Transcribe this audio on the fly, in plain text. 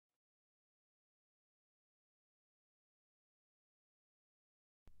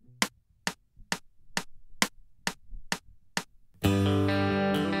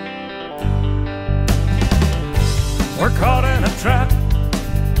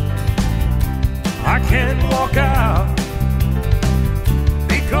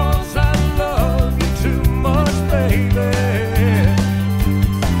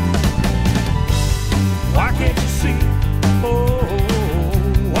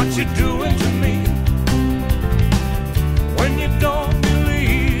you're doing to me. When you don't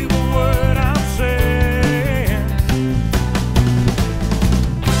believe a word I'm saying,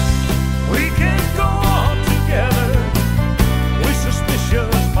 we can go on together with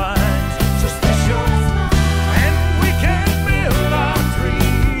suspicious minds, suspicious, and we can build our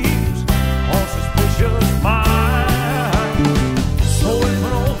dreams on suspicious minds. So if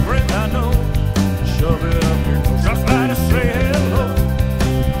an old friend I know shove it up your nose, just try to say hello,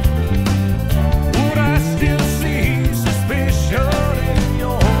 would I still see suspicion in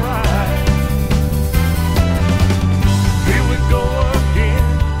your eyes? Here we go again,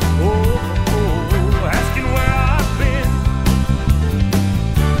 asking where I've been.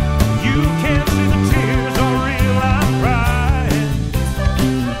 You can't see the tears are real, I'm crying.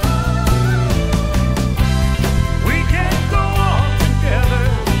 We can go on together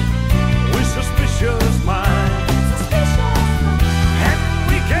with suspicious minds, and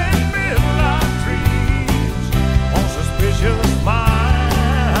we can build our dreams on suspicious minds.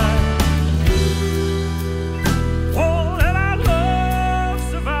 Won't let our love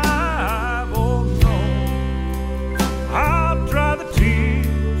survive, oh no. I'll dry the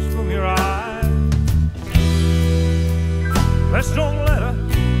tears from your eyes. Let's don't let a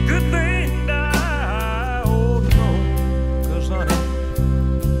good thing die, oh no. 'Cause honey,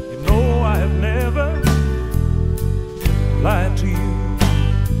 you know I have never lied to you.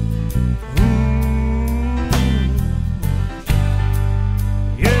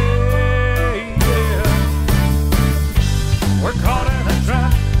 Yeah, yeah. We're caught in a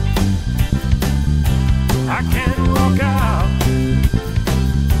trap. I can't walk out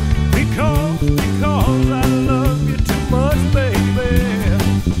because I love you too much, baby.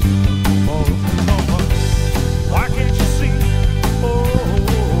 Oh, why can't you see,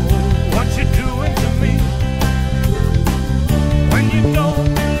 what you're doing to me? When you don't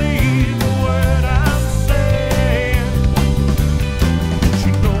believe a word I'm saying,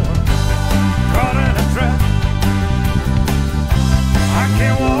 you know I'm caught in a trap. I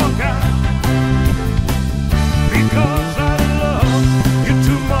can't walk out because I love you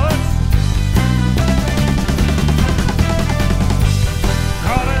too much.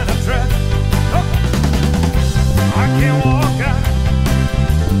 Caught in a trap. I can't walk out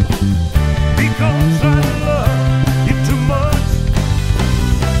because I love you too much.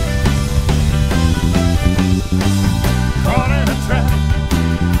 Caught in a trap.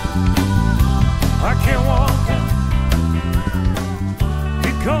 I can't walk out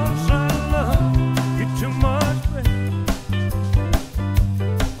because I love you too much, baby.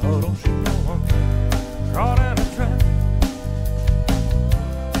 Oh, don't you know I'm caught in a trap?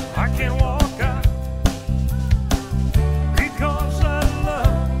 I can't walk out because I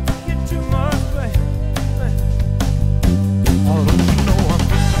love you too much, baby. Oh, don't you know I'm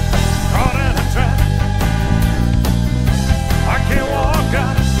caught in a trap? I can't walk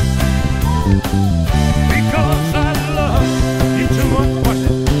out because I love you too much. Watch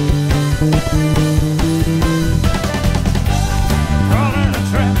it. Caught in a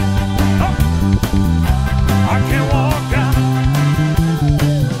trap. Oh, I can't walk out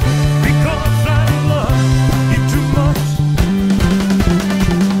because I love you too much.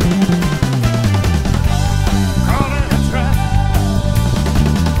 Caught in a trap.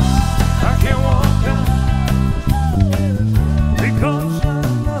 I can't walk out because I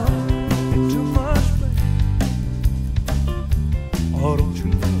love you too much, baby. Oh, don't you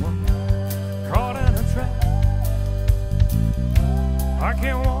know I'm caught in a trap? I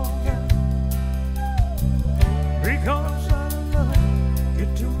can't walk out because I love you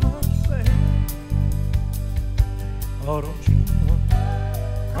too much, baby. Oh, don't you know I'm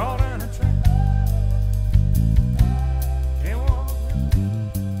caught in a trap? Can't walk out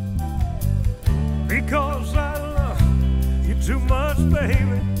because I love you too much,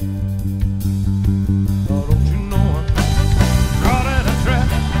 baby.